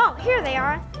banana. Oh, here they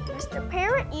are. Mr.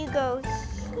 Parrot, you go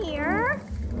here.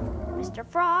 Mr.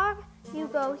 Frog, you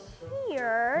go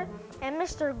here. And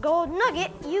Mr. Gold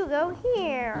Nugget, you go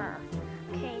here.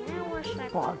 Okay, now where should I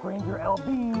put? Park Ranger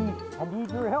LB, I need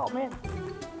your help, man.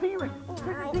 T-Rex,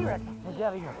 T-Rex. Let's get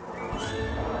out of here.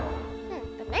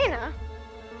 Banana?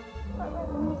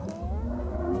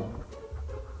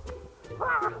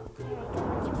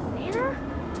 Banana?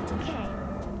 Okay.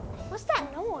 What's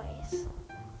that noise?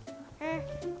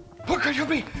 Park Ranger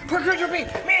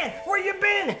LB, man, where you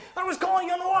been? I was calling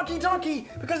you on the walkie-talkie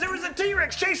because there was a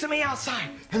T-Rex chasing me outside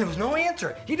and there was no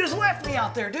answer. He just left me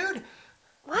out there, dude.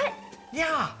 What?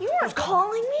 Yeah. You weren't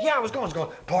calling me? Yeah, I was going,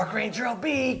 Park Ranger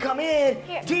LB, come in.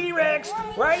 Here. T-Rex,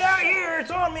 right out here.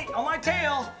 It's on me, on my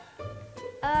tail.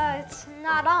 It's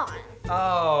not on.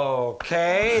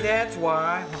 Okay, that's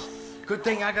why. Good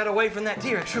thing I got away from that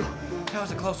T-Rex. Phew, that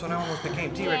was a close one. I almost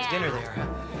became T-Rex Yeah. dinner there.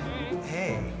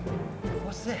 Hey,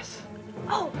 what's this?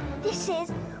 Oh, this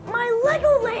is my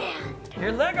Legoland.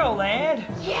 Your Legoland?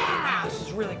 Yeah. Wow, this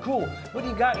is really cool. What do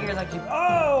you got here?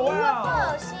 Oh,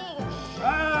 wow. UFO, see?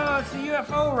 Oh, it's the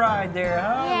UFO ride there,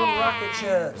 huh? Yeah. Little rocket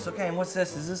ships. Okay, and what's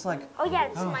this? Is this like... Oh, yeah,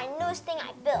 it's my newest thing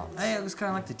I built. Hey, it looks kind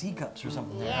of like the teacups or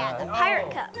something. Yeah, there. the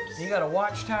pirate cups. You got a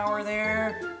watchtower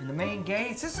there and the main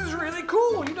gates. This is really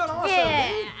cool. You done awesome, Yeah.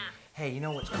 dude. Hey, you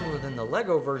know what's cooler than the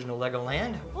Lego version of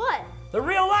Legoland? What? the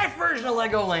real life version of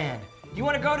Legoland. You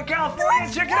want to go to California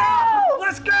and check it out?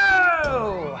 Let's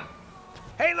go!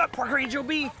 Hey, look, Park Ranger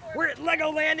B, we're at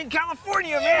Legoland in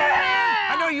California,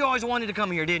 man. I know you always wanted to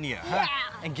come here, didn't you? Yeah.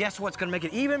 And guess what's gonna make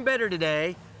it even better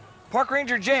today? Park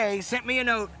Ranger Jay sent me a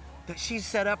note that she's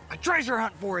set up a treasure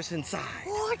hunt for us inside.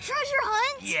 Oh, a treasure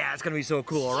hunt? Yeah, it's gonna be so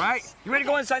cool, all right? You ready to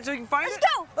go inside so you can find it?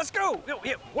 Let's go. Let's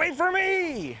go. Wait for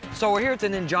me. So we're here at the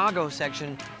Ninjago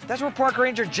section. That's where Park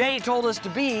Ranger Jay told us to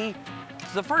be.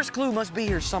 So the first clue must be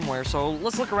here somewhere. So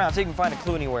let's look around so you can find a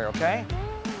clue anywhere, okay?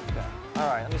 All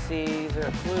right, let me see. Is there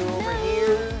a clue over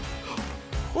here?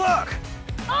 Look!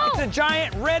 Oh. It's a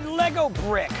giant red Lego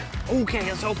brick. Okay,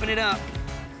 let's open it up.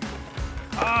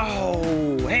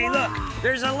 Oh, hey, look.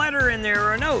 There's a letter in there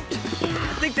or a note.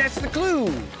 I think that's the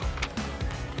clue.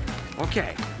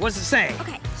 Okay, what's it say?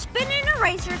 Okay, spin an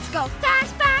eraser to go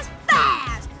fast, fast,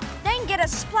 fast. Then get a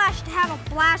splash to have a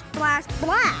blast, blast,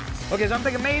 blast. Okay, so I'm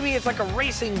thinking maybe it's like a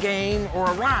racing game or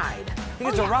a ride. I think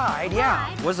it's a ride, yeah.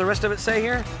 Ride. What's the rest of it say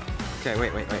here? Okay,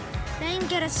 wait. Then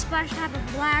get a splash to have a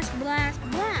blast, blast,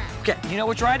 blast. Okay, you know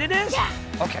which ride it is? Yeah.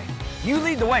 Okay, you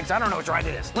lead the way, because I don't know which ride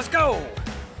it is. Let's go.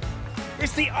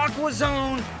 It's the Aqua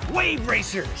Zone Wave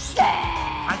Racers.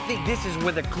 Yeah. I think this is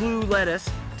where the clue led us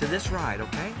to this ride,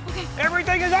 okay? Okay.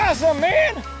 Everything is awesome,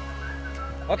 man.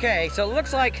 Okay, so it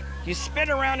looks like you spin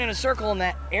around in a circle in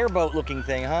that airboat looking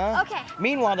thing, huh? Okay.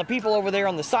 Meanwhile, the people over there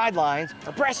on the sidelines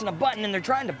are pressing a button and they're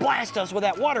trying to blast us with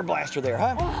that water blaster there,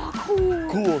 huh? Oh, cool.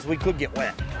 Cool, so we could get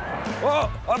wet. Whoa,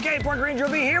 okay, Park Ranger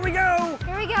B, here we go.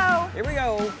 Here we go. Here we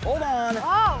go, hold on.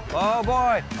 Oh. Oh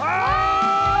boy.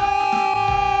 Oh!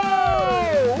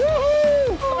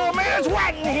 Woohoo! Oh man, it's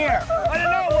wet in here. I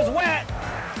didn't know it was wet.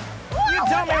 You didn't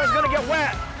tell me it was gonna get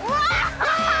wet.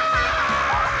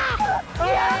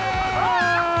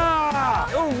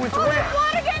 Oh, it's wet.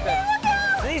 Water getting me, look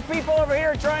out. These people over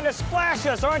here are trying to splash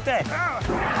us, aren't they?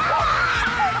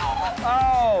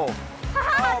 Oh.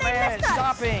 Oh They man, missed it's us.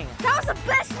 stopping. That was the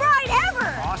best ride ever.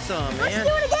 Awesome, Let's man.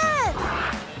 do it again.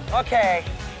 Okay,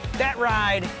 that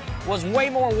ride was way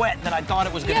more wet than I thought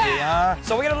it was gonna be, huh?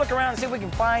 So we gotta look around and see if we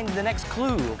can find the next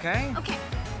clue, okay? Okay.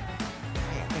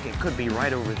 Hey, I think it could be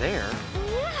right over there.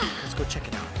 Yeah. Let's go check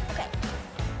it out. Okay.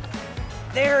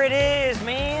 There it is,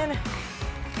 man.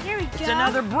 Here we go. It's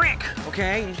another brick,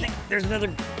 okay? You think there's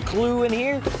another clue in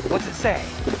here? What's it say?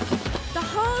 The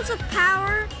halls of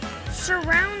power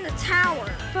surround the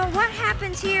tower, but what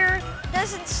happens here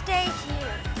doesn't stay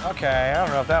here. Okay, I don't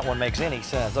know if that one makes any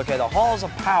sense. Okay, the Halls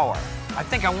of Power. I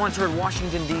think I once heard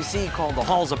Washington, D.C. called the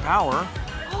Halls of Power.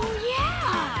 Oh,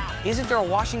 yeah. Isn't there a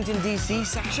Washington, D.C.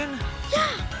 section? Yeah.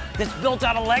 That's built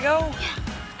out of Lego? Yeah.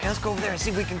 Okay, let's go over there and see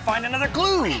if we can find another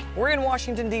clue. Okay. We're in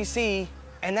Washington, D.C.,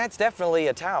 and that's definitely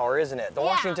a tower, isn't it? The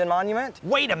Washington Monument?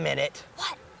 Wait a minute.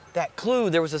 What? That clue,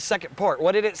 there was a second part.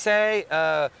 What did it say?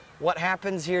 What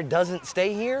happens here doesn't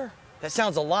stay here? That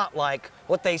sounds a lot like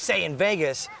what they say in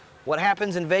Vegas. What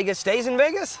happens in Vegas stays in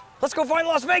Vegas? Let's go find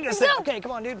Las Vegas then. Okay,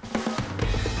 come on, dude.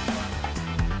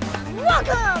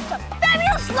 Welcome to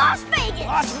fabulous Las Vegas.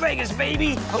 Las Vegas,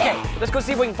 baby. Okay, let's go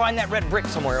see if we can find that red brick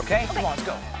somewhere, okay? Come on, let's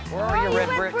go. Where are you,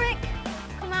 red brick?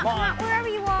 Come out, wherever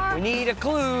you are. We need a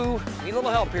clue. Need a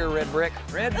little help here, red brick.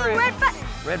 Red brick. Red button.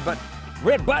 Red button.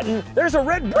 Red button? There's a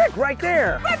red brick right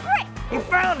there. Red brick. You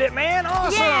found it, man.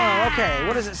 Awesome. Yeah. Okay,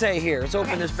 what does it say here? Let's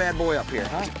open this bad boy up here,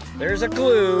 huh? There's a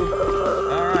clue.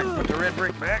 All right, put the red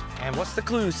brick back. And what's the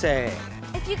clue say?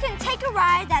 If you can take a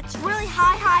ride that's really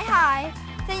high,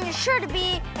 then you're sure to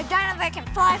be a dino that can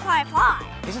fly, fly, fly.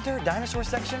 Isn't there a dinosaur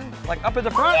section? Like up at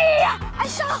the front? Yeah, I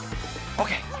saw.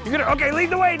 Okay, okay, lead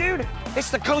the way, dude. It's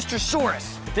the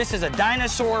Coastersaurus. This is a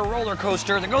dinosaur roller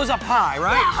coaster that goes up high,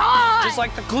 right? Yeah, high. Just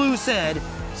like the clue said.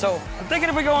 So I'm thinking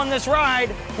if we go on this ride,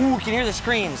 ooh, we can hear the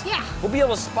screams. Yeah. We'll be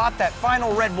able to spot that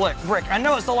final red brick. I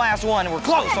know it's the last one, and we're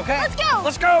close, okay? Let's go.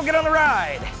 Let's go, get on the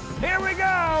ride. Here we go.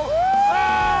 Oh,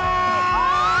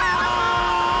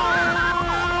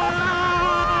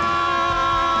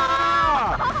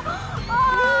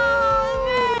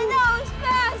 man, that was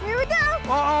fast. Here we go.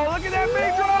 Oh, look at that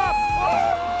big drop.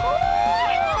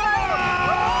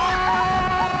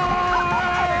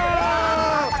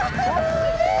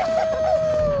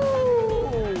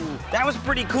 That was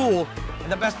pretty cool.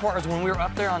 And the best part was when we were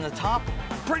up there on the top,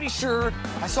 I'm pretty sure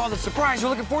I saw the surprise you're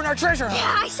looking for in our treasure hunt.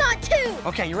 Yeah, I saw it too.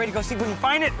 Okay, you ready to go see if we can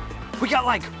find it? We got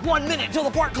like 1 minute till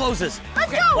the park closes.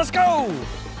 Let's go. Let's go.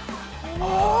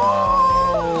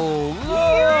 Oh,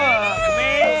 look,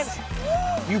 man.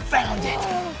 You found it.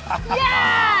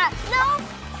 Yeah. No,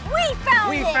 we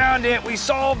found it. We found it. We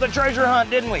solved the treasure hunt,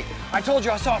 didn't we? I told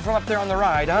you I saw it from up there on the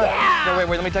ride, huh? Yeah. No, wait,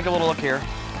 let me take a little look here.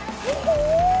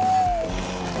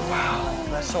 Wow,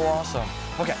 that's so awesome.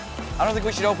 Okay, I don't think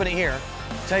we should open it here.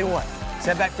 Tell you what,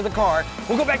 head back to the car.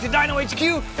 We'll go back to Dino HQ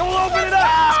and we'll open it up.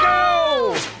 Let's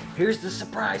go! Here's the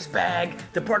surprise bag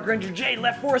the Park Ranger Jay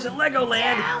left for us at Legoland.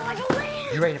 Yeah,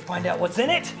 Legoland. You ready to find out what's in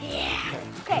it? Yeah.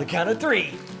 On the count of 3.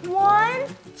 1,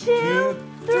 2,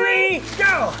 3,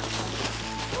 go!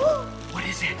 What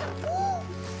is it?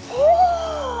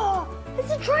 Oh,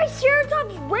 it's a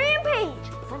Triceratops Rampage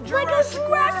from Jurassic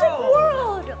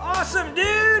World. Awesome,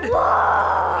 dude!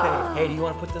 Whoa! Okay, hey, do you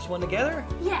want to put this one together?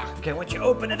 Yeah. Okay, why don't you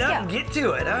open it up and get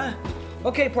to it, huh?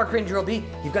 Okay, Park Ranger OB,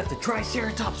 you've got the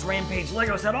Triceratops Rampage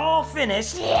Lego set all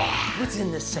finished. Yeah. What's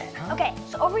in this set, huh? Okay,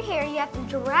 so over here you have the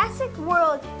Jurassic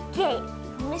World gate,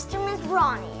 Mr. and Ms.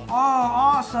 Ronnie. Oh,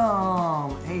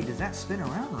 awesome! Hey, does that spin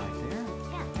around right there?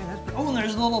 Yeah. Hey, that's pretty. Oh, and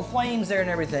there's little flames there and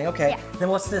everything. Okay, Yeah. then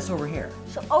what's this over here?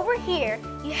 So over here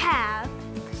you have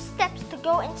the steps to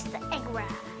go into the egg ride.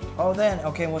 Oh, then,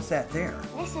 okay, what's that there?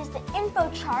 This is the info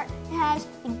chart. It has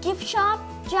the gift shop,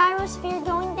 gyrosphere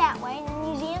going that way, and the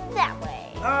museum that way.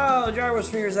 Oh, the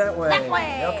gyrosphere's that way. That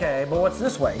way. Okay, but what's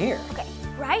this way here? Okay,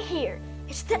 right here,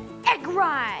 it's the egg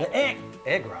ride. The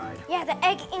egg ride. Yeah, the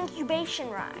egg incubation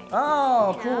ride.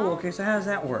 Oh, You cool. know? Okay, so how does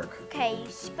that work? Okay,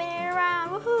 you spin it around,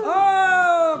 woohoo.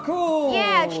 Oh, cool.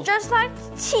 Yeah, it's just like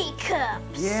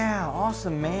teacups. Yeah,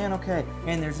 awesome, man. Okay,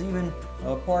 and there's even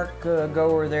a park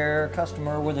goer there,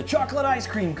 customer with a chocolate ice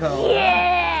cream cone.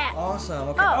 Yeah. Awesome.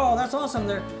 Okay. Oh, that's awesome.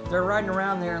 They're riding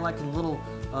around there like in little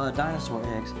dinosaur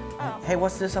eggs. Oh. Hey,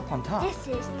 what's this up on top? This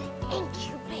is the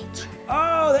incubator.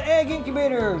 Oh, the egg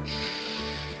incubator.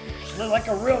 Looks like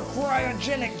a real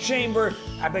cryogenic chamber.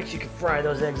 I bet you could fry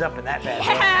those eggs up in that bad boy.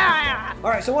 Yeah. All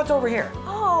right, so what's over here?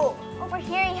 Oh, over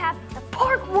here you have the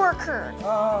park worker.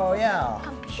 Oh, yeah.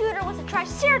 Computer with a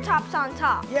Triceratops on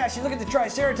top. Yeah, she's looking at the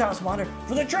Triceratops monitor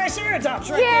for the Triceratops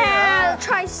right Yeah, there. the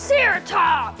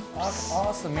Triceratops.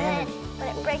 Awesome, man. And when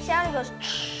it breaks out, it goes.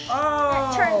 Oh,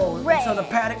 it turns red. so the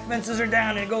paddock fences are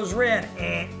down and it goes red.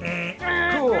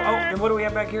 Cool. Oh, and what do we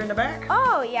have back here in the back?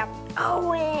 Oh, yeah,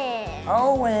 Owen.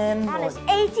 Owen. On his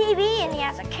ATV, and he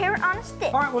has a carrot on a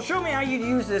stick. All right, well, show me how you'd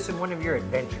use this in one of your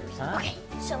adventures, huh? Okay,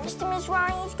 so Mr. and Ms.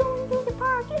 Ronnie is going to the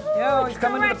park. Yeah, he's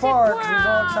coming to the park. He's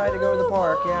all excited to go to the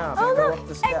park. Yeah, Oh, go look, up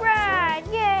the steps. egg ride.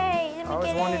 Yay. Let I me always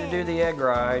get wanted in. to do the egg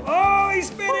ride. Oh, he's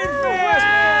spinning fast,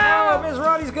 man. Oh, Miss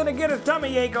Ronnie's going to get a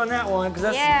tummy ache on that one. Because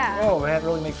that's, oh, that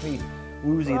really makes me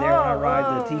woozy there when I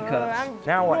ride the teacups.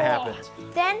 Now what happens?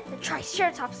 Then the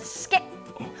Triceratops escapes.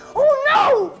 Oh,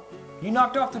 no! You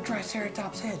knocked off the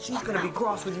Triceratops head. She's going to be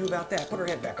cross with you about that. Put her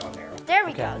head back on there. There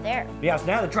we go, there. Yeah, so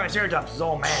now the Triceratops is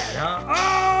all mad, huh?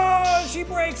 Oh, she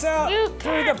breaks out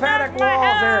through the paddock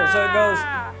walls there. So it goes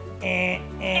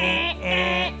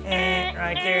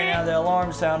right there. Now the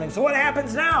alarm's sounding. So what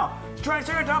happens now?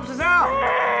 Triceratops is out.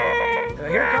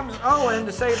 Here comes Owen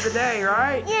to save the day,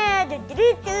 right? Yeah,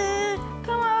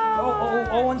 come on.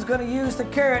 Owen's gonna use the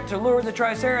carrot to lure the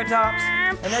Triceratops.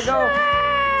 And they go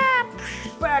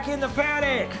back in the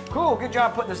paddock. Cool, good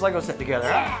job putting this Lego set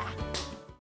together, huh?